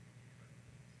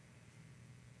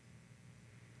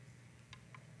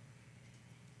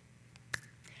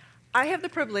I have the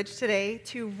privilege today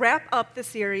to wrap up the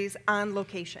series on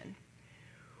location,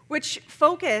 which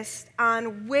focused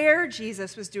on where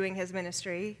Jesus was doing his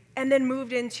ministry and then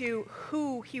moved into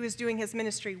who he was doing his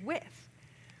ministry with.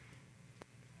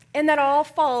 And that all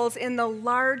falls in the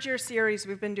larger series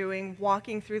we've been doing,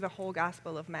 walking through the whole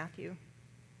Gospel of Matthew.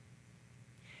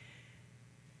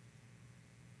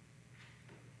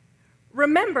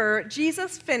 Remember,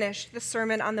 Jesus finished the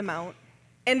Sermon on the Mount,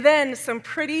 and then some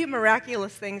pretty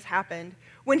miraculous things happened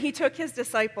when he took his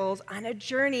disciples on a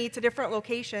journey to different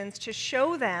locations to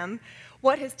show them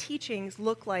what his teachings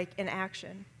look like in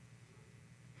action.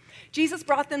 Jesus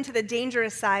brought them to the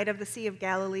dangerous side of the Sea of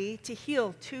Galilee to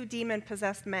heal 2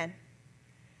 demon-possessed men.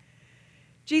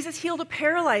 Jesus healed a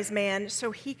paralyzed man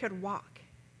so he could walk.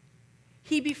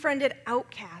 He befriended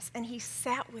outcasts, and he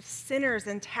sat with sinners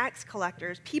and tax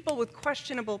collectors, people with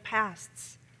questionable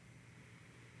pasts.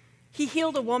 He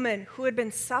healed a woman who had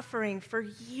been suffering for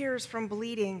years from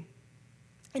bleeding,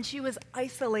 and she was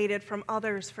isolated from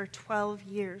others for 12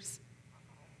 years.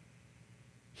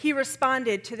 He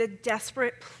responded to the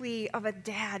desperate plea of a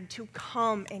dad to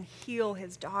come and heal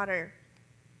his daughter.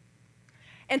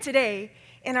 And today,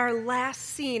 in our last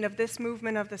scene of this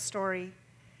movement of the story,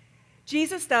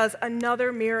 Jesus does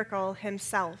another miracle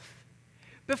himself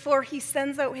before he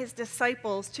sends out his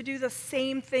disciples to do the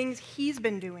same things he's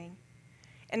been doing.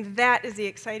 And that is the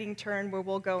exciting turn where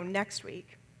we'll go next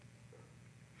week.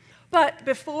 But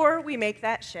before we make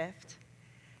that shift,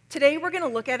 today we're going to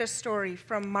look at a story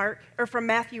from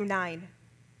Matthew 9,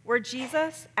 where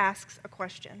Jesus asks a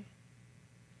question.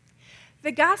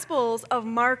 The Gospels of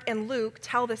Mark and Luke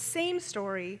tell the same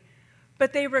story,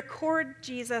 but they record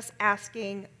Jesus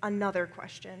asking another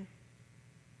question.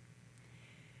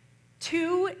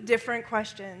 2 different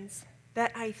questions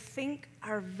that I think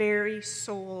our very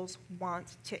souls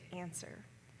want to answer.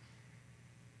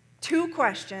 2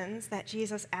 questions that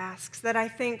Jesus asks that I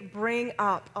think bring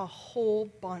up a whole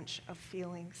bunch of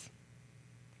feelings.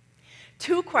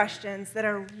 2 questions that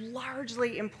are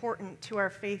largely important to our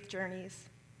faith journeys.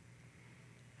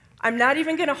 I'm not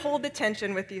even going to hold the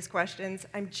tension with these questions.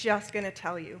 I'm just going to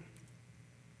tell you.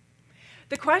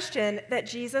 The question that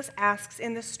Jesus asks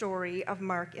in the story of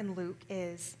Mark and Luke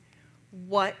is,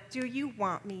 what do you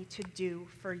want me to do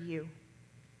for you?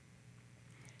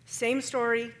 Same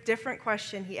story, different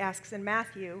question he asks in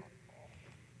Matthew.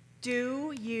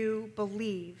 Do you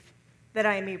believe that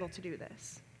I am able to do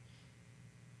this?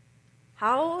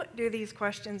 How do these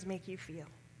questions make you feel?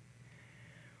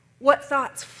 What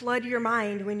thoughts flood your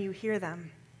mind when you hear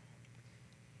them?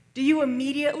 Do you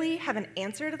immediately have an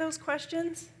answer to those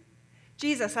questions?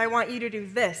 Jesus, I want you to do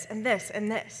this and this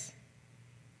and this.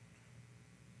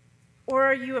 Or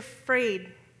are you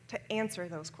afraid to answer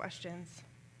those questions?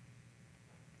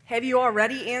 Have you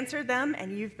already answered them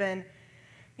and you've been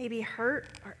maybe hurt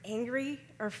or angry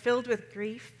or filled with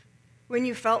grief when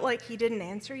you felt like he didn't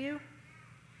answer you?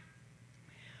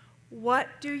 What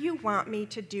do you want me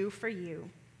to do for you?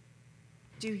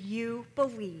 Do you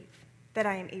believe that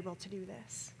I am able to do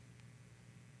this?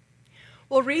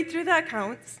 We'll read through the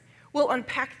accounts, we'll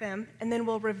unpack them, and then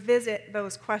we'll revisit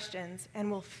those questions and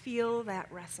we'll feel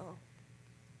that wrestle.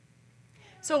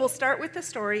 So we'll start with the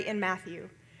story in Matthew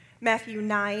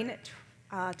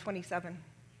 9:27.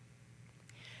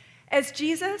 As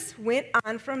Jesus went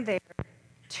on from there,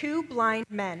 2 blind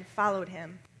men followed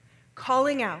him,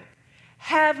 calling out,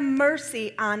 "Have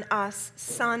mercy on us,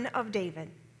 Son of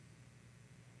David."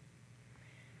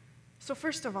 So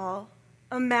first of all,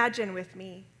 imagine with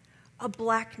me a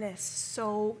blackness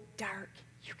so dark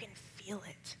you can feel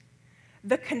it.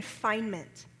 The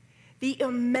confinement, the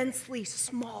immensely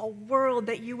small world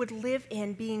that you would live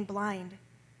in being blind,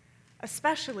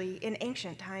 especially in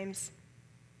ancient times.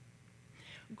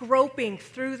 Groping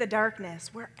through the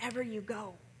darkness wherever you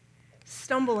go,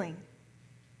 stumbling.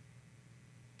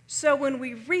 So when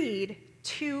we read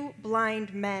 2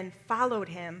 blind men followed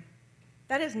him,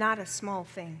 that is not a small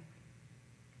thing.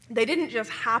 They didn't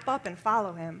just hop up and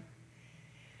follow him.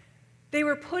 They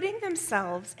were putting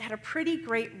themselves at a pretty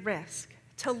great risk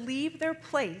to leave their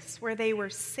place where they were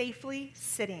safely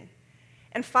sitting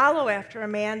and follow after a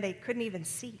man they couldn't even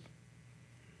see.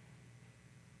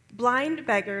 Blind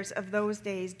beggars of those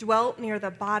days dwelt near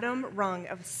the bottom rung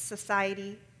of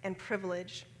society and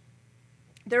privilege.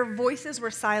 Their voices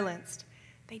were silenced.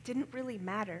 They didn't really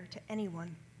matter to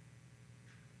anyone.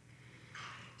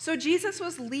 So Jesus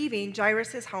was leaving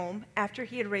Jairus' home after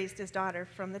he had raised his daughter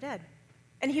from the dead.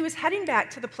 And he was heading back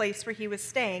to the place where he was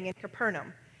staying in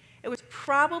Capernaum. It was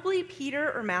probably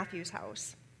Peter or Matthew's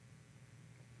house.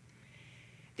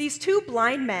 These 2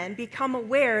 blind men become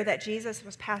aware that Jesus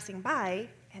was passing by,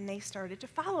 and they started to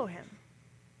follow him.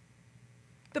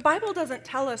 The Bible doesn't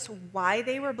tell us why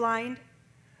they were blind,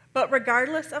 but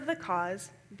regardless of the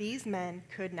cause, these men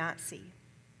could not see.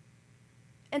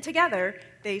 And together,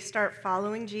 they start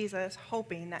following Jesus,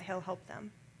 hoping that he'll help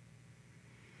them.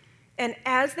 And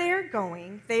as they are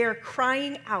going, they are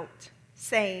crying out,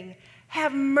 saying,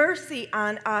 "Have mercy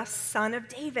on us, Son of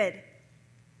David."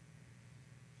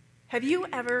 Have you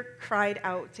ever cried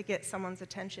out to get someone's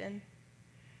attention?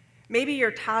 Maybe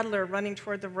your toddler running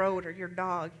toward the road or your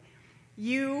dog.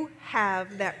 You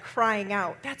have that crying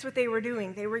out. That's what they were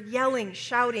doing. They were yelling,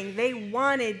 shouting. They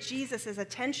wanted Jesus'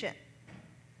 attention.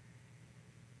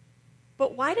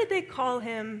 But why did they call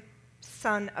him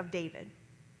Son of David?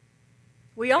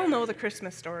 We all know the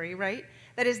Christmas story, right?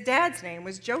 That his dad's name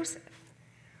was Joseph.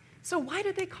 So why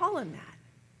did they call him that?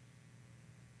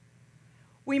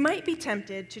 We might be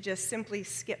tempted to just simply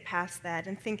skip past that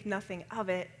and think nothing of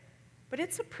it, but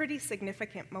it's a pretty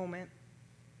significant moment.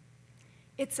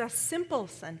 It's a simple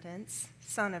sentence,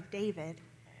 Son of David,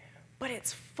 but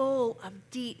it's full of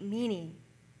deep meaning.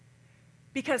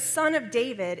 Because Son of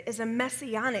David is a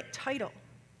messianic title.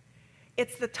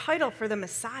 It's the title for the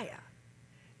Messiah.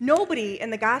 Nobody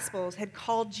in the Gospels had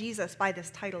called Jesus by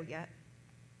this title yet.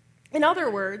 In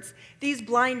other words, these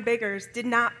blind beggars did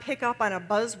not pick up on a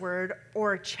buzzword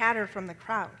or a chatter from the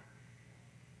crowd.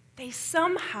 They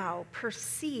somehow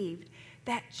perceived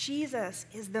that Jesus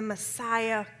is the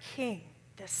Messiah King,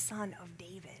 the Son of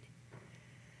David.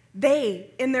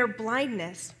 They, in their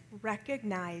blindness,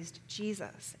 recognized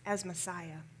Jesus as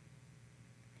Messiah,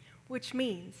 which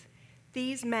means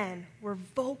these men were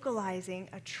vocalizing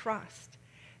a trust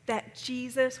that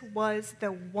Jesus was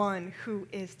the one who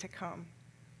is to come,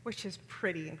 which is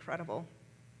pretty incredible.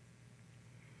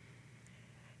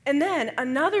 And then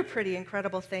another pretty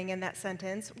incredible thing in that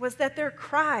sentence was that their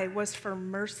cry was for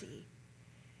mercy.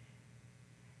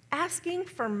 Asking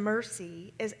for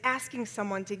mercy is asking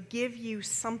someone to give you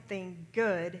something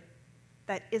good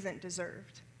that isn't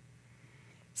deserved.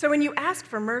 So when you ask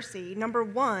for mercy, number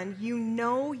one, you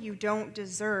know you don't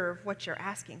deserve what you're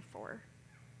asking for.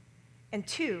 And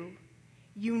two,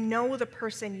 you know the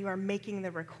person you are making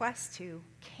the request to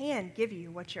can give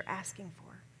you what you're asking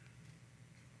for.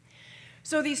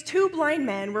 So these two blind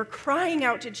men were crying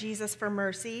out to Jesus for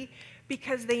mercy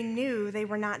because they knew they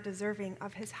were not deserving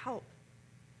of his help.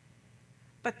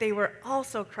 But they were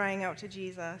also crying out to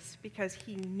Jesus because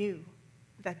he knew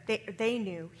that they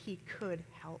knew he could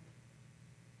help.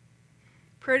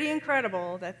 Pretty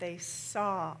incredible that they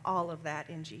saw all of that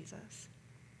in Jesus.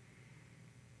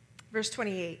 Verse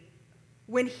 28,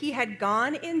 when he had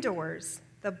gone indoors,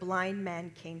 the blind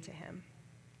men came to him.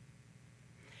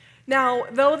 Now,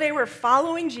 though they were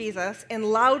following Jesus and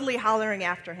loudly hollering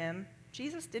after him,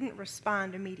 Jesus didn't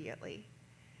respond immediately.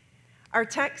 Our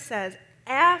text says,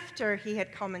 after he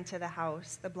had come into the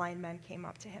house, the blind men came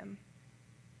up to him.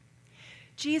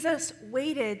 Jesus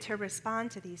waited to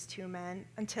respond to these two men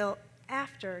until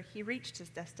after he reached his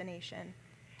destination,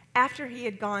 after he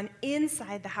had gone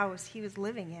inside the house he was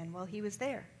living in while he was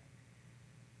there.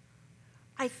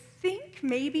 I think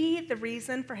maybe the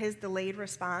reason for his delayed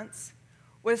response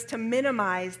was to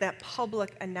minimize that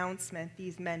public announcement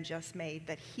these men just made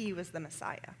that he was the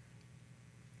Messiah.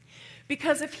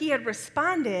 Because if he had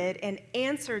responded and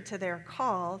answered to their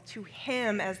call to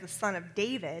him as the Son of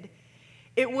David,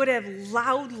 it would have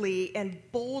loudly and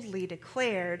boldly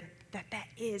declared that that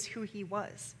is who he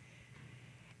was.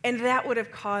 And that would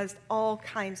have caused all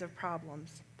kinds of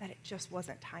problems that it just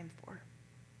wasn't time for.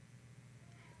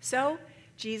 So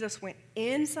Jesus went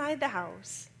inside the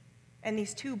house, and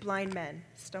these two blind men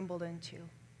stumbled into.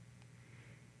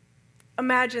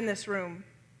 Imagine this room: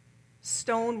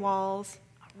 stone walls,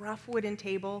 a rough wooden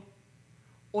table,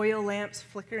 oil lamps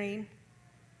flickering,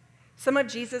 some of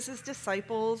Jesus'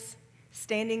 disciples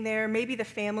standing there, maybe the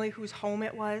family whose home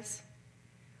it was,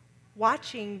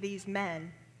 watching these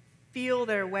men feel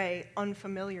their way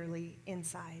unfamiliarly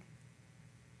inside.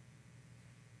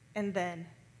 And then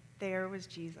there was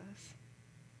Jesus.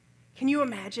 Can you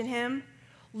imagine him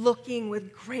looking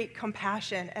with great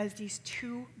compassion as these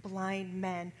two blind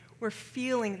men were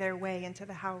feeling their way into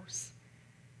the house?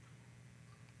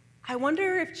 I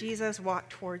wonder if Jesus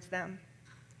walked towards them,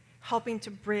 helping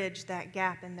to bridge that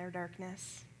gap in their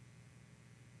darkness.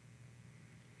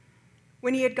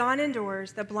 When he had gone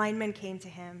indoors, the blind men came to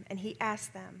him, and he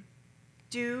asked them,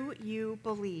 "Do you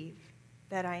believe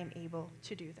that I am able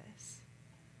to do this?"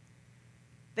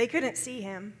 They couldn't see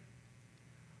him,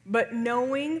 but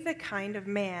knowing the kind of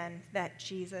man that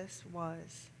Jesus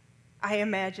was, I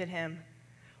imagine him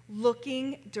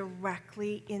looking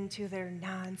directly into their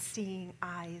non-seeing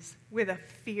eyes with a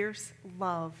fierce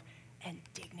love and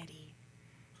dignity.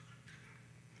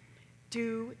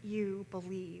 do you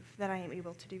believe that I am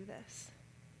able to do this?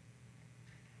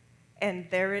 And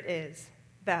there it is,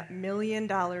 that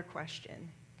million-dollar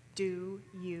question. Do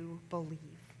you believe?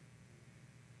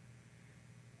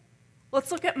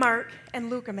 Let's look at Mark and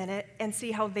Luke a minute and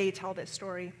see how they tell this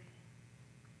story.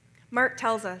 Mark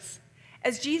tells us,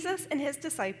 as Jesus and his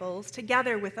disciples,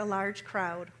 together with a large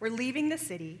crowd, were leaving the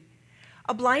city,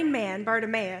 a blind man,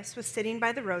 Bartimaeus, was sitting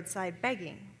by the roadside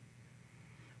begging.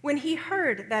 When he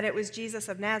heard that it was Jesus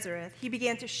of Nazareth, he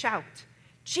began to shout,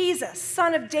 "Jesus,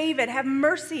 Son of David, have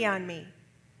mercy on me."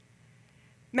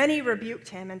 Many rebuked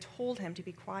him and told him to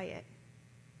be quiet,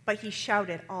 but he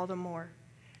shouted all the more,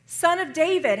 "Son of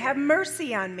David, have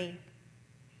mercy on me."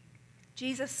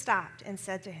 Jesus stopped and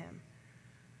said to him,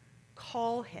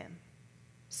 "Call him."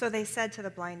 So they said to the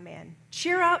blind man,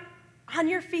 "Cheer up, on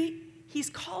your feet, he's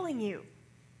calling you."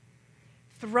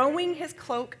 Throwing his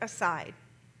cloak aside.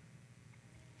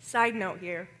 Side note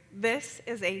here, this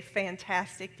is a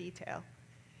fantastic detail.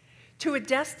 To a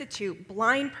destitute,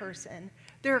 blind person,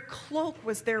 their cloak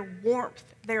was their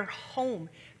warmth, their home,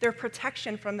 their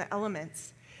protection from the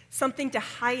elements, something to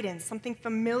hide in, something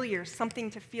familiar,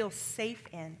 something to feel safe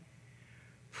in,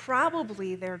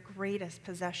 probably their greatest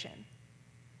possession.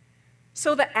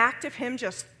 So the act of him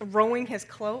just throwing his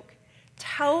cloak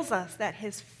tells us that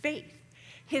his faith,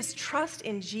 his trust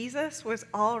in Jesus was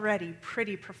already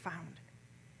pretty profound.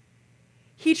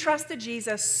 He trusted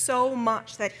Jesus so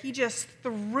much that he just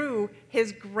threw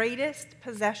his greatest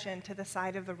possession to the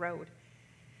side of the road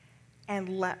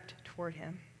and leapt toward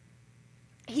him.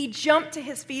 He jumped to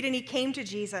his feet and he came to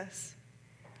Jesus.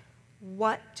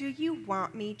 "What do you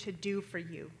want me to do for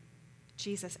you?"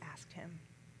 Jesus asked him.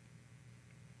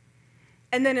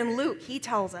 And then in Luke, he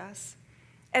tells us,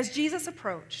 as Jesus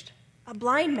approached, a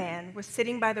blind man was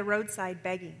sitting by the roadside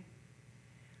begging.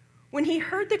 When he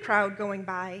heard the crowd going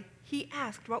by, he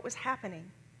asked what was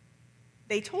happening.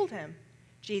 They told him,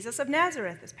 "Jesus of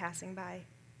Nazareth is passing by."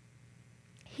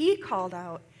 He called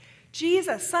out,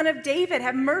 "Jesus, Son of David,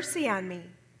 have mercy on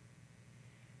me."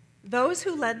 Those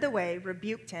who led the way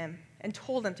rebuked him and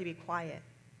told him to be quiet,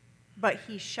 but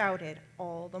he shouted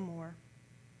all the more,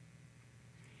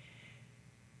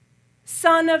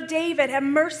 "Son of David, have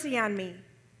mercy on me."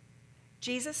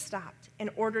 Jesus stopped and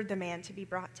ordered the man to be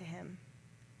brought to him.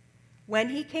 When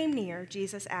he came near,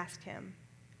 Jesus asked him,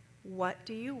 "What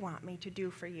do you want me to do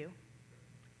for you?"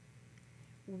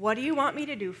 What do you want me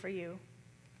to do for you?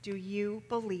 Do you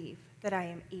believe that I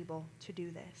am able to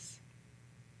do this?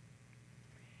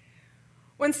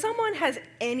 When someone has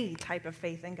any type of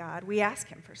faith in God, we ask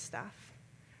him for stuff,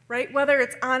 right? Whether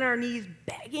it's on our knees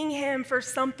begging him for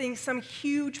something, some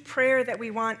huge prayer that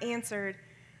we want answered,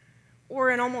 or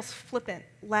an almost flippant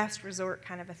last resort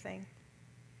kind of a thing.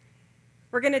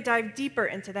 We're going to dive deeper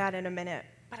into that in a minute,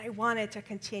 but I wanted to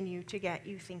continue to get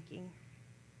you thinking.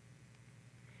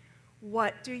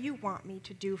 What do you want me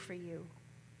to do for you?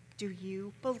 Do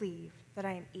you believe that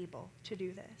I am able to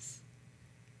do this?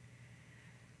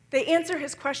 They answer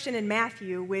his question in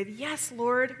Matthew with, "Yes,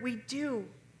 Lord, we do."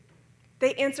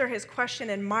 They answer his question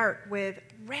in Mark with,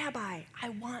 "Rabbi, I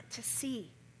want to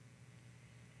see."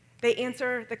 They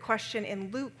answer the question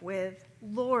in Luke with,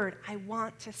 "Lord, I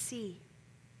want to see."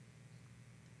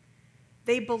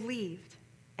 They believed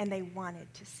and they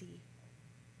wanted to see.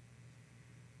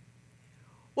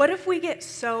 What if we get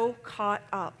so caught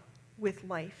up with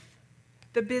life,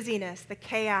 the busyness, the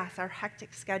chaos, our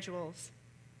hectic schedules,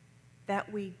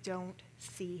 that we don't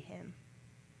see him?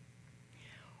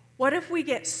 What if we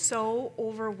get so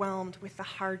overwhelmed with the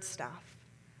hard stuff,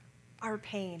 our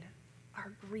pain, our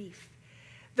grief,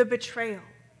 the betrayal,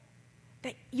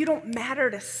 that you don't matter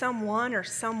to someone or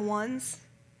someone's?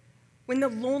 When the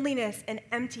loneliness and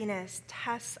emptiness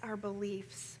tests our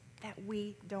beliefs, that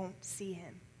we don't see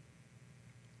him?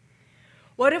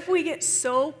 What if we get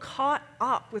so caught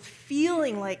up with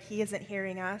feeling like he isn't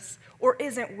hearing us or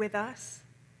isn't with us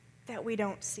that we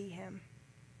don't see him?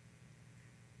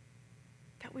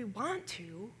 That we want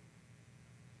to,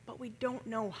 but we don't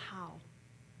know how.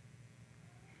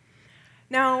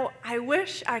 Now, I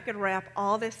wish I could wrap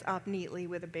all this up neatly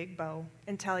with a big bow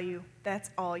and tell you that's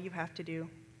all you have to do.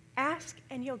 Ask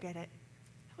and you'll get it.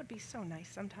 That would be so nice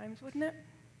sometimes, wouldn't it?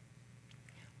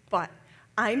 But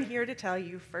I'm here to tell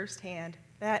you firsthand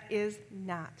that is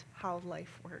not how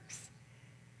life works.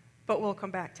 But we'll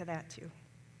come back to that too.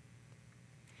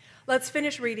 Let's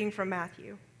finish reading from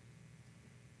Matthew.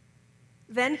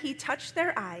 Then he touched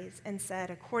their eyes and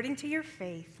said, "According to your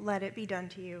faith, let it be done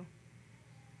to you."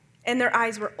 And their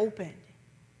eyes were opened.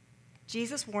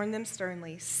 Jesus warned them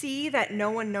sternly, "See that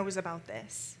no one knows about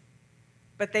this."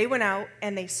 But they went out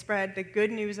and they spread the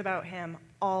good news about him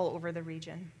all over the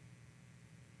region.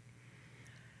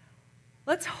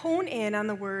 Let's hone in on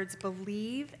the words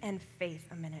believe and faith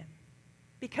a minute,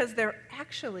 because they're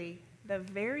actually the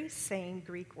very same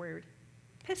Greek word,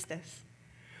 pistis,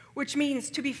 which means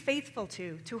to be faithful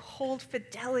to hold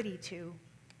fidelity to,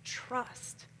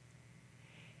 trust.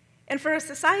 And for a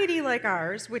society like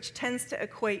ours, which tends to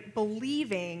equate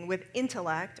believing with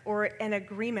intellect or an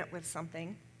agreement with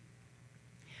something,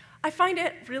 I find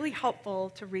it really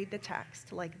helpful to read the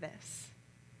text like this.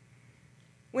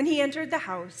 When he entered the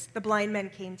house, the blind men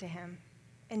came to him,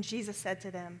 and Jesus said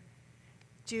to them,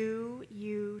 "Do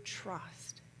you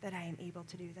trust that I am able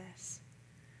to do this?"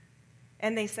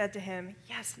 And they said to him,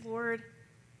 "Yes, Lord."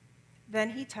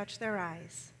 Then he touched their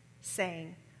eyes,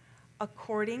 saying,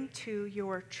 "According to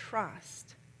your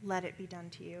trust, let it be done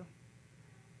to you."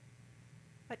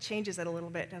 That changes it a little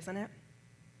bit, doesn't it?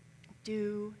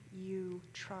 Do you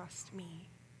trust me?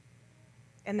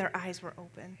 And their eyes were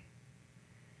open.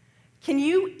 Can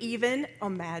you even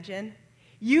imagine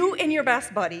you and your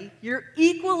best buddy, your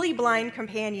equally blind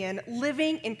companion,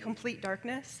 living in complete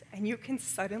darkness, and you can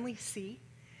suddenly see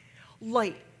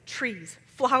light, trees,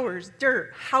 flowers,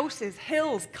 dirt, houses,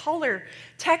 hills, color,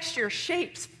 texture,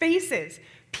 shapes, faces,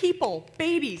 people,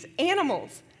 babies,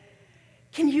 animals?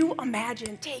 Can you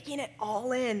imagine taking it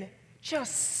all in,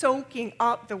 just soaking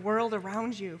up the world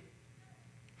around you?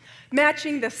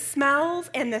 Matching the smells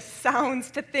and the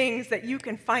sounds to things that you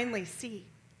can finally see.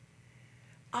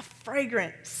 A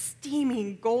fragrant,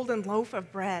 steaming golden loaf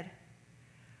of bread.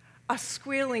 A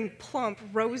squealing, plump,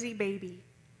 rosy baby.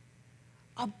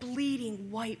 A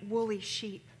bleeding, white, woolly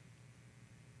sheep.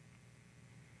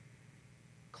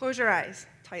 Close your eyes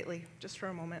tightly, just for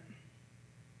a moment.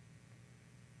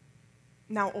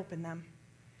 Now open them.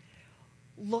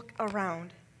 Look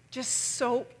around. Just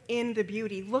soak in the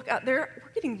beauty. Look out there.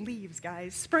 We're getting leaves,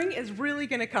 guys. Spring is really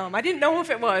going to come. I didn't know if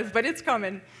it was, but it's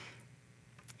coming.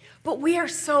 But we are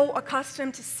so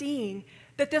accustomed to seeing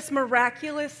that this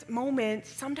miraculous moment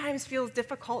sometimes feels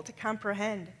difficult to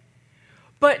comprehend.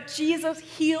 But Jesus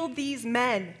healed these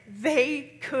men.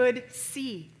 They could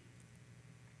see.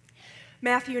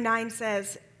 Matthew 9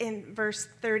 says in verse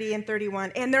 30 and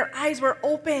 31, "And their eyes were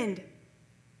opened."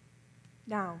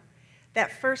 Now,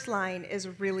 that first line is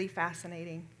really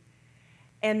fascinating.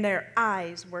 And their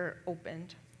eyes were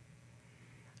opened.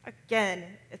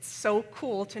 Again, it's so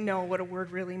cool to know what a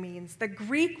word really means. The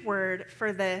Greek word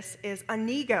for this is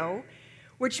anego,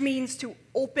 which means to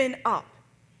open up,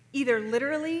 either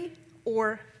literally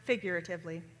or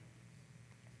figuratively.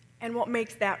 And what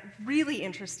makes that really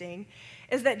interesting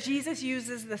is that Jesus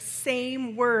uses the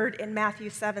same word in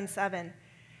Matthew 7:7.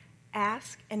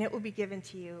 Ask, and it will be given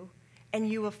to you, and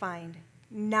you will find.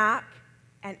 Knock,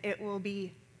 and it will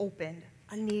be opened.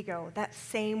 Anego, that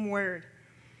same word.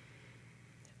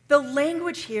 The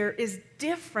language here is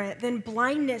different than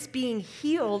blindness being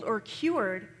healed or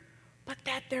cured, but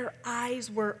that their eyes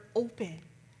were open.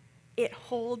 It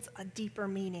holds a deeper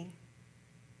meaning.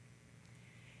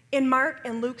 In Mark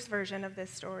and Luke's version of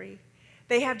this story,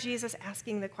 they have Jesus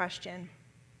asking the question,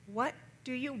 "What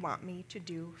do you want me to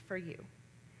do for you?"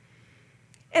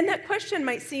 And that question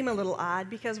might seem a little odd,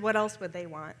 because what else would they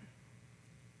want?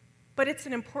 But it's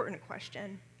an important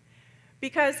question,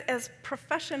 because as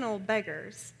professional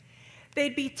beggars,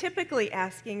 they'd be typically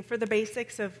asking for the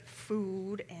basics of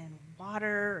food and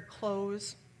water or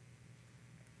clothes.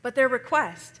 But their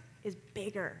request is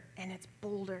bigger and it's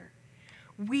bolder.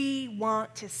 We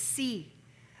want to see.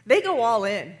 They go all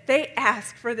in. They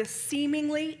ask for the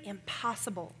seemingly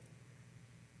impossible.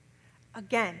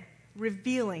 Again,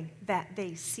 revealing that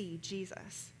they see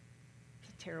Jesus.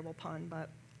 It's a terrible pun,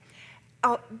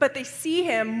 but they see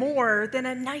him more than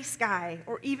a nice guy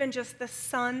or even just the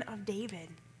son of David.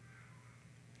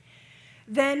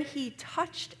 Then he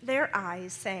touched their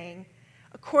eyes, saying,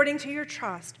 "According to your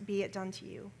trust, be it done to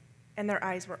you." And their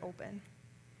eyes were open.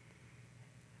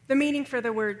 The meaning for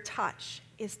the word touch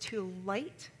is to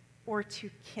light or to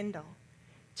kindle,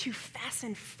 to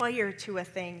fasten fire to a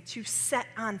thing, to set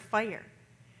on fire.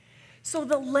 So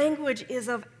the language is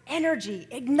of energy,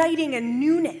 igniting a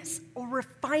newness or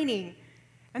refining,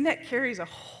 and that carries a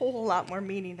whole lot more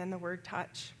meaning than the word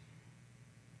touch.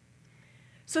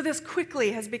 So this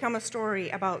quickly has become a story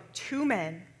about two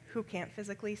men who can't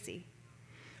physically see,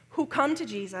 who come to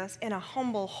Jesus in a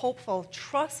humble, hopeful,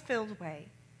 trust-filled way.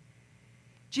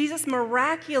 Jesus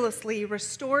miraculously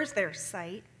restores their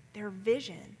sight, their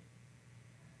vision.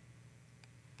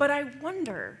 But I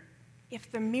wonder if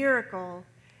the miracle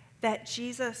that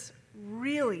Jesus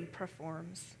really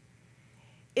performs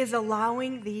is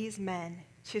allowing these men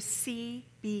to see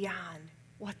beyond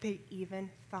what they even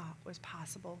thought was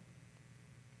possible.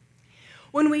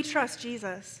 When we trust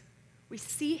Jesus, we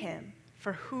see him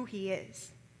for who he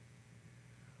is.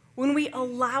 When we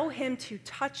allow him to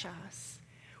touch us,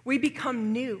 we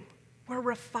become new. We're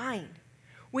refined.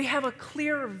 We have a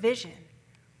clearer vision.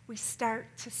 We start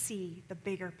to see the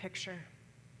bigger picture.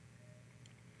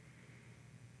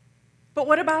 But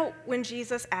what about when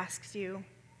Jesus asks you,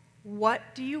 what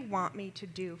do you want me to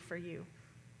do for you?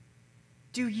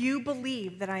 Do you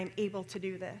believe that I am able to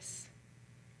do this?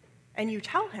 And you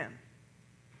tell him,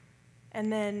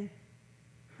 and then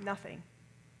nothing.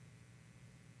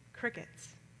 Crickets.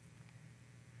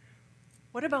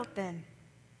 What about then?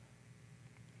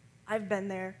 I've been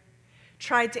there,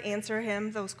 tried to answer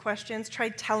him those questions,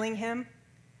 tried telling him,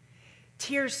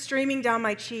 tears streaming down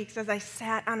my cheeks as I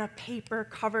sat on a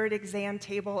paper-covered exam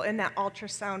table in that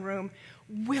ultrasound room,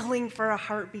 willing for a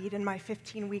heartbeat in my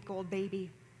 15-week-old baby.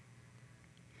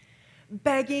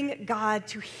 Begging God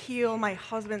to heal my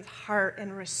husband's heart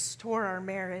and restore our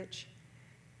marriage.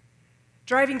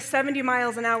 Driving 70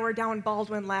 miles an hour down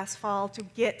Baldwin last fall to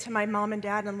get to my mom and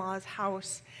dad-in-law's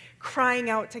house, crying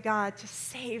out to God to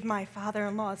save my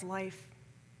father-in-law's life.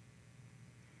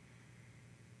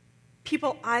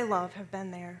 People I love have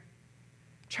been there,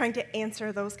 trying to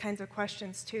answer those kinds of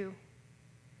questions too.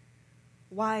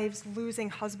 Wives losing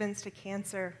husbands to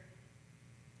cancer,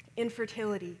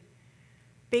 infertility,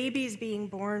 babies being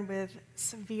born with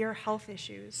severe health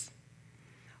issues,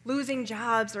 losing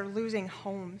jobs or losing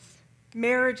homes,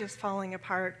 marriages falling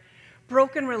apart,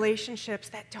 broken relationships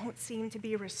that don't seem to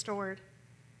be restored,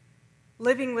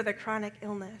 living with a chronic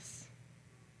illness.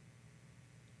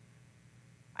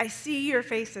 I see your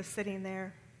faces sitting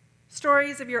there,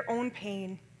 stories of your own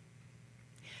pain,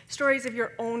 stories of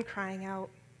your own crying out.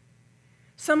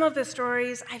 Some of the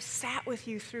stories, I've sat with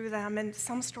you through them, and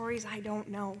some stories I don't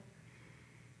know.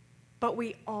 But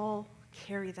we all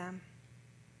carry them.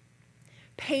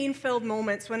 Pain-filled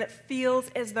moments when it feels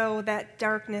as though that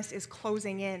darkness is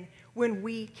closing in, when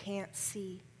we can't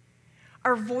see.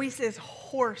 Our voices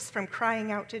hoarse from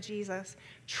crying out to Jesus,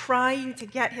 trying to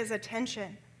get his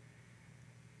attention.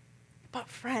 But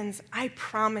friends, I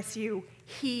promise you,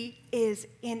 he is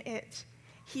in it.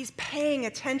 He's paying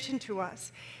attention to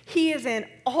us. He is in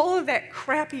all of that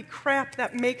crappy crap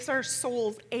that makes our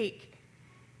souls ache.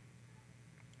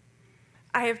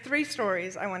 I have 3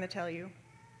 stories I want to tell you.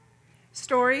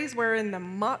 Stories where in the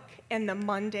muck and the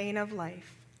mundane of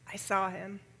life, I saw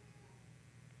him.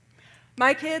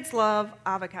 My kids love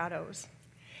avocados.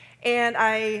 And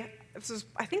I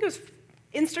think it was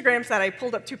Instagram said I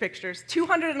pulled up 2 pictures.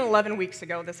 211 weeks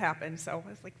ago this happened, so it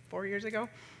was like 4 years ago.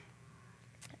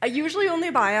 I usually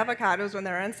only buy avocados when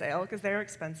they're on sale because they're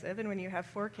expensive, and when you have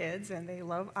 4 kids and they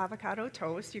love avocado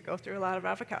toast, you go through a lot of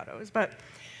avocados.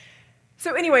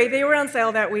 So anyway, they were on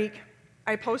sale that week.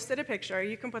 I posted a picture.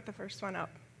 You can put the first one up.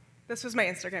 This was my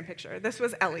Instagram picture. This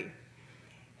was Ellie.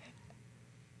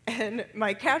 And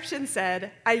my caption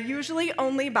said, I usually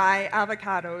only buy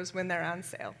avocados when they're on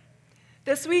sale.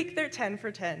 This week, they're 10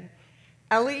 for 10.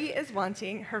 Ellie is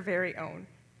wanting her very own.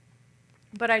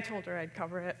 But I told her I'd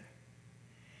cover it.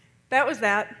 That was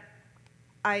that.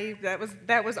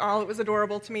 That was all. It was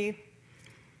adorable to me.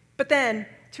 But then,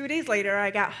 2 days later, I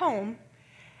got home,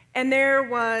 and there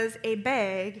was a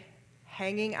bag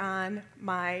hanging on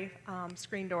my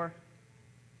screen door.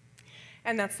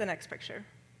 And that's the next picture.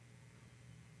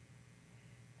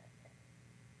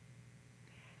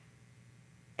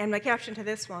 And my caption to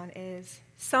this one is,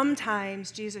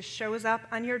 sometimes Jesus shows up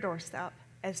on your doorstep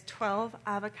as 12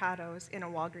 avocados in a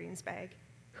Walgreens bag.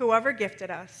 Whoever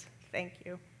gifted us, thank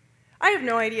you. I have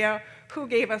no idea who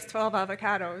gave us 12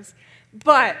 avocados,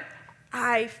 but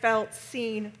I felt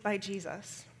seen by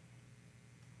Jesus.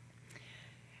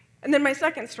 And then my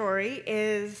second story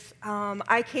is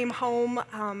I came home,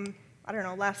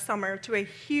 last summer to a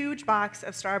huge box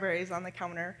of strawberries on the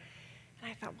counter. And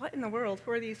I thought, what in the world?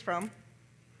 Who are these from?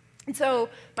 And so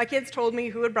my kids told me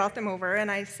who had brought them over, and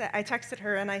I texted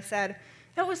her and I said,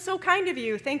 that was so kind of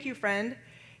you. Thank you, friend.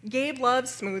 Gabe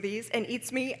loves smoothies and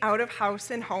eats me out of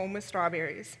house and home with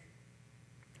strawberries.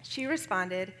 She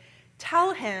responded,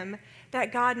 tell him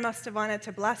that God must have wanted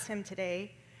to bless him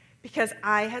today because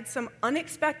I had some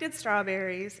unexpected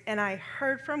strawberries and I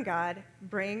heard from God,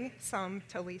 bring some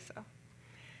to Lisa.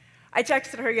 I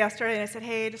texted her yesterday and I said,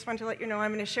 hey, I just wanted to let you know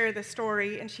I'm going to share this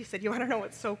story. And she said, you want to know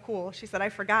what's so cool? She said, I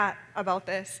forgot about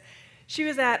this. She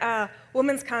was at a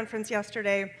women's conference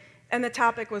yesterday, and the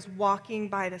topic was walking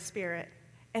by the Spirit.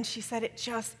 And she said it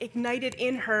just ignited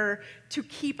in her to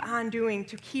keep on doing,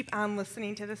 to keep on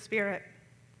listening to the Spirit.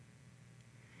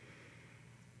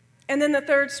 And then the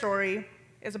third story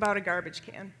is about a garbage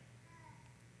can.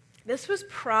 This was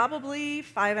probably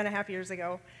 5.5 years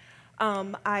ago.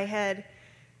 I had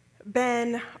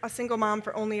been a single mom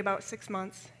for only about 6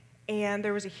 months, and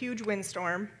there was a huge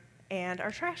windstorm, and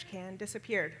our trash can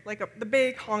disappeared, like the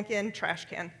big honkin' trash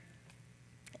can.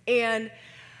 And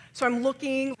so I'm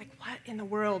looking, like, what in the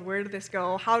world? Where did this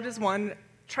go? How does one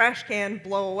trash can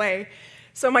blow away?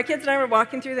 So my kids and I were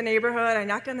walking through the neighborhood. I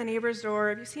knocked on the neighbor's door.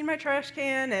 Have you seen my trash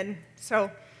can? And so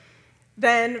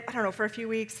then, I don't know, for a few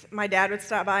weeks, my dad would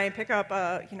stop by and pick up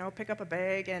a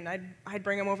bag, and I'd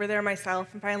bring him over there myself.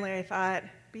 And finally, I thought,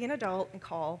 be an adult and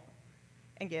call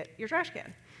and get your trash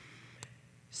can.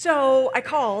 So I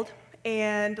called,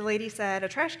 and the lady said a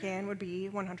trash can would be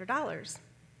 $100.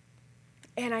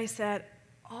 And I said,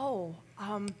 I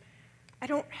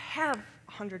don't have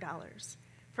 $100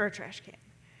 for a trash can.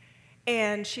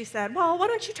 And she said, well, why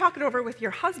don't you talk it over with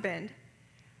your husband?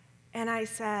 And I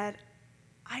said,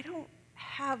 I don't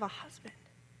have a husband.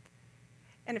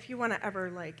 And if you want to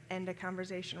ever, end a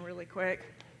conversation really quick,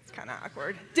 it's kind of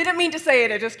awkward. Didn't mean to say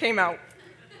it, it just came out.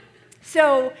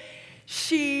 So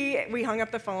we hung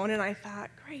up the phone, and I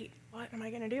thought, great, what am I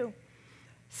going to do?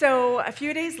 So a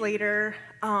few days later,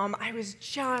 I was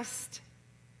just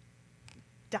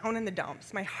down in the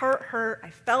dumps. My heart hurt. I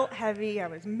felt heavy. I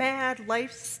was mad.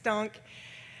 Life stunk.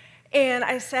 And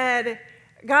I said,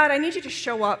 God, I need you to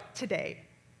show up today.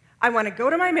 I want to go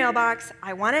to my mailbox.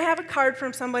 I want to have a card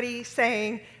from somebody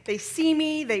saying they see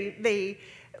me.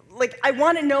 I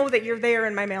want to know that you're there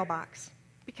in my mailbox,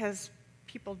 because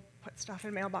people put stuff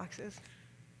in mailboxes.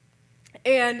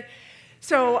 And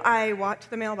so I walked to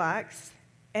the mailbox,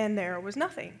 and there was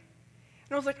nothing.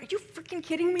 And I was like, are you freaking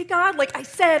kidding me, God? I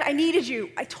said I needed you.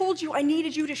 I told you I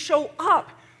needed you to show up.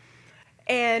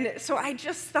 And so I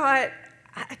just thought,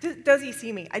 does he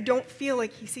see me? I don't feel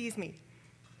like he sees me.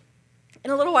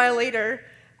 And a little while later,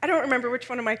 I don't remember which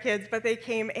one of my kids, but they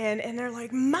came in, and they're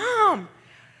like, Mom,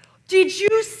 did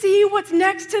you see what's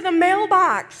next to the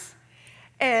mailbox?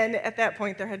 And at that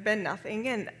point, there had been nothing.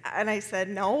 And I said,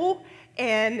 no.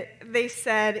 And they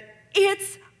said,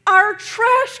 it's our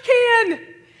trash can.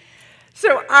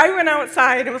 So I went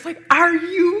outside and was like, are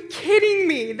you kidding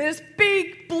me? This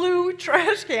big blue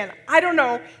trash can. I don't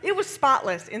know. It was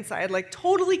spotless inside,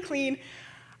 totally clean.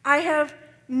 I have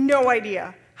no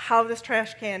idea how this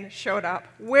trash can showed up,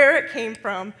 where it came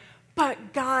from,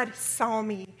 but God saw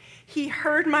me. He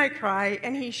heard my cry,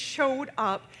 and he showed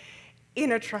up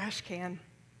in a trash can.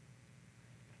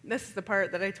 This is the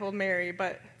part that I told Mary,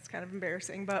 but it's kind of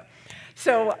embarrassing.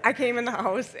 So I came in the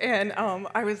house, and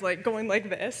I was going like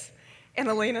this. And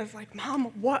Elena's like, Mom,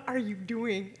 what are you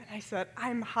doing? And I said,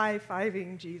 I'm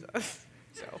high-fiving Jesus.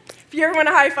 So if you ever want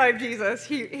to high-five Jesus,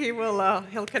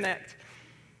 he'll connect.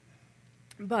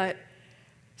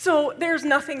 So there's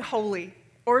nothing holy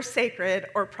or sacred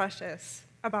or precious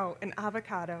about an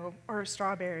avocado or a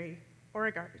strawberry or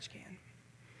a garbage can.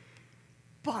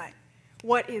 But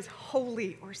what is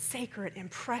holy or sacred and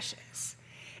precious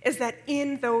is that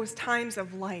in those times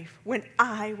of life when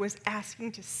I was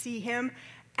asking to see him,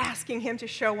 asking him to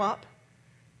show up,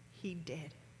 he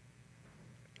did.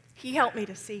 He helped me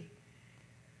to see.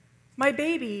 My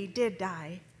baby did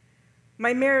die.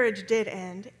 My marriage did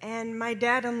end, and my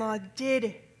dad-in-law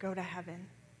did go to heaven.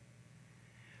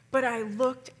 But I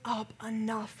looked up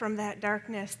enough from that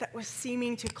darkness that was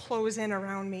seeming to close in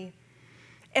around me,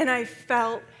 and I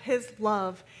felt his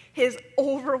love, his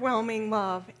overwhelming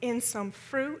love, in some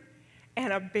fruit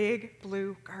and a big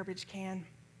blue garbage can.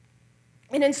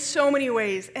 And in so many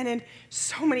ways, and in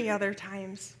so many other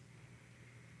times.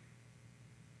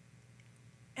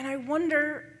 And I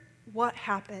wonder what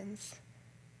happens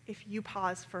if you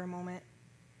pause for a moment,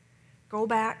 go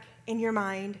back in your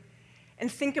mind,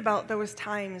 and think about those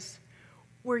times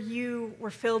where you were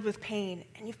filled with pain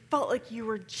and you felt like you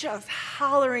were just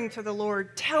hollering to the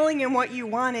Lord, telling him what you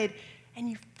wanted, and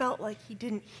you felt like he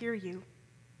didn't hear you.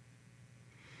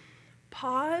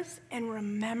 Pause and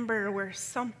remember where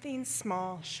something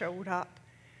small showed up,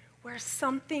 where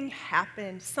something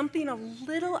happened, something a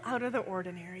little out of the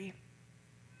ordinary,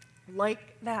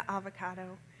 like that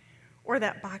avocado or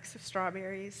that box of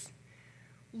strawberries.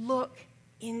 Look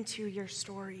into your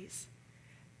stories.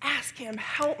 Ask him,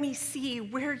 help me see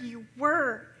where you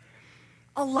were.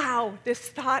 Allow this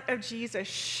thought of Jesus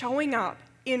showing up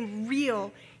in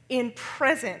real, in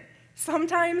present,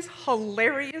 sometimes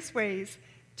hilarious ways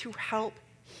to help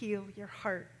heal your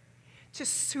heart, to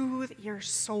soothe your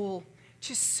soul,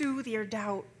 to soothe your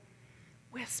doubt.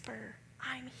 Whisper,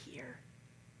 I'm here.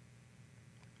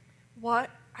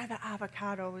 What are the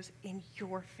avocados in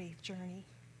your faith journey?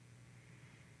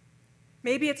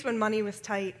 Maybe it's when money was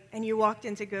tight and you walked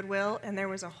into Goodwill and there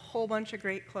was a whole bunch of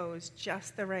great clothes,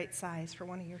 just the right size for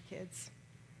one of your kids.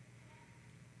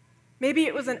 Maybe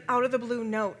it was an out-of-the-blue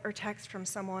note or text from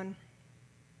someone.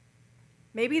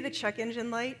 Maybe the check engine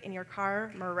light in your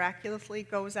car miraculously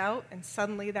goes out and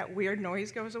suddenly that weird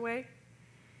noise goes away.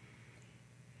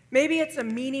 Maybe it's a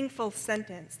meaningful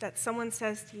sentence that someone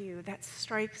says to you that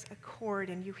strikes a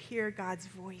chord and you hear God's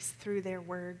voice through their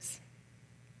words.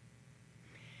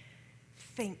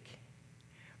 Think.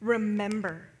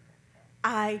 Remember.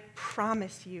 I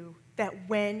promise you that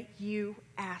when you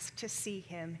ask to see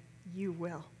him, you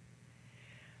will.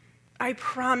 I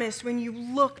promise when you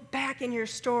look back in your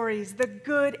stories, the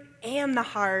good and the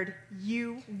hard,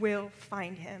 you will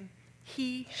find him.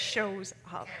 He shows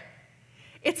up.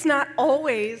 It's not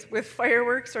always with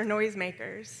fireworks or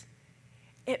noisemakers.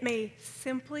 It may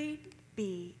simply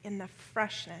be in the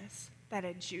freshness that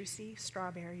a juicy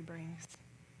strawberry brings.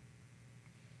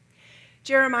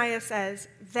 Jeremiah says,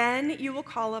 "Then you will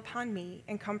call upon me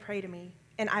and come pray to me,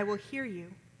 and I will hear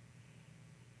you.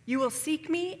 You will seek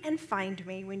me and find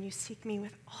me when you seek me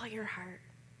with all your heart.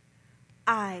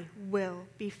 I will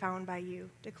be found by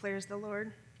you," declares the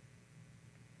Lord.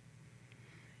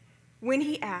 When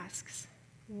he asks,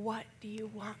 "What do you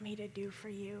want me to do for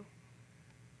you?"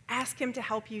 ask him to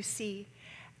help you see.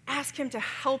 Ask him to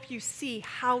help you see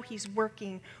how he's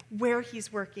working, where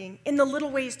he's working, in the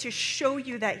little ways to show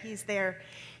you that he's there,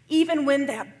 even when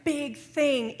that big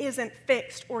thing isn't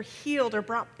fixed or healed or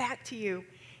brought back to you.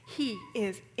 He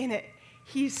is in it.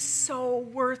 He's so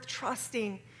worth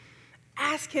trusting.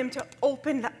 Ask him to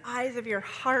open the eyes of your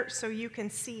heart so you can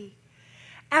see.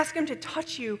 Ask him to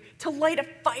touch you, to light a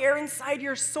fire inside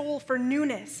your soul for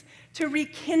newness, to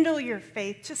rekindle your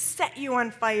faith, to set you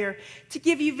on fire, to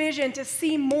give you vision, to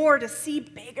see more, to see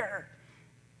bigger.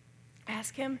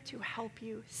 Ask him to help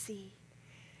you see.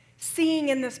 Seeing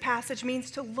in this passage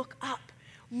means to look up.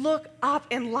 Look up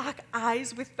and lock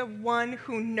eyes with the one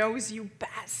who knows you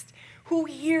best, who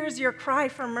hears your cry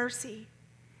for mercy.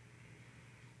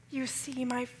 You see,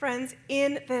 my friends,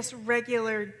 in this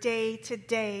regular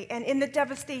day-to-day and in the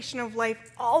devastation of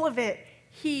life, all of it,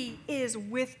 he is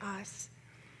with us.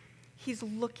 He's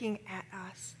looking at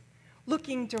us,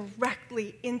 looking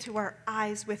directly into our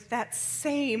eyes with that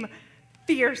same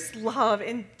fierce love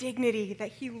and dignity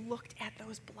that he looked at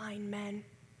those blind men.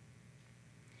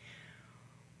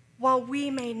 While we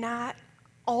may not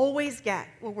always get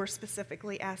what we're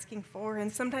specifically asking for,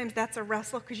 and sometimes that's a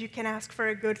wrestle because you can ask for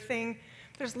a good thing,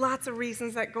 there's lots of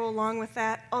reasons that go along with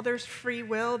that, others free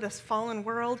will, this fallen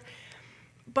world,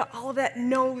 but all of that,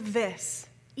 know this,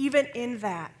 even in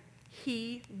that,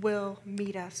 he will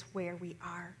meet us where we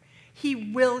are.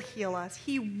 He will heal us.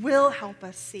 He will help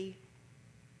us see.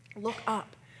 Look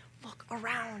up, look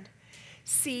around.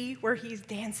 See where he's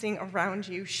dancing around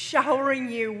you,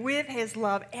 showering you with his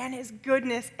love and his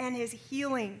goodness and his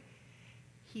healing.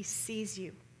 He sees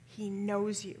you. He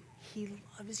knows you. He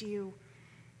loves you.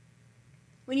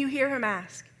 When you hear him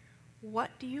ask,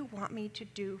 "What do you want me to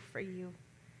do for you?"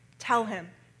 Tell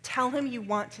him. Tell him you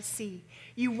want to see.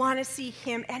 You want to see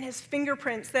him and his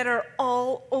fingerprints that are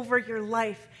all over your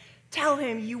life. Tell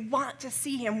him you want to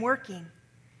see him working.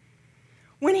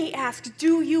 When he asks,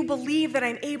 "Do you believe that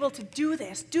I'm able to do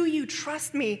this? Do you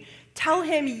trust me?" Tell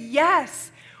him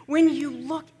yes. When you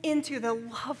look into the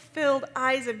love-filled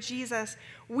eyes of Jesus,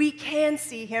 we can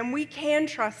see him, we can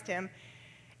trust him.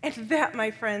 And that,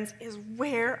 my friends, is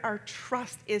where our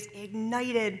trust is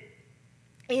ignited,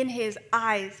 in his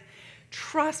eyes.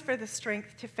 Trust for the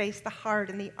strength to face the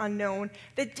hard and the unknown,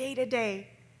 the day-to-day.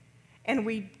 And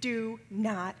we do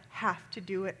not have to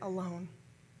do it alone.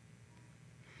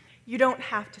 You don't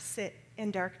have to sit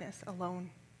in darkness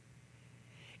alone.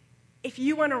 If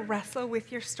you want to wrestle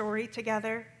with your story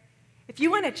together, if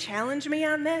you want to challenge me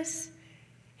on this,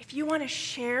 if you want to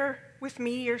share with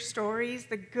me your stories,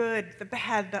 the good, the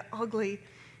bad, the ugly,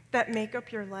 that make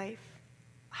up your life,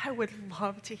 I would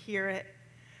love to hear it.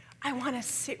 I want to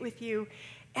sit with you,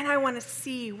 and I want to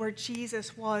see where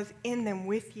Jesus was in them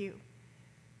with you.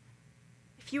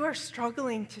 If you are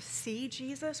struggling to see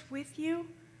Jesus with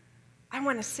you, I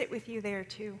want to sit with you there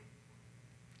too.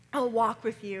 I'll walk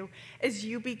with you as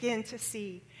you begin to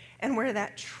see and where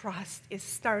that trust is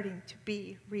starting to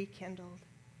be rekindled.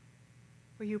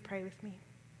 Will you pray with me?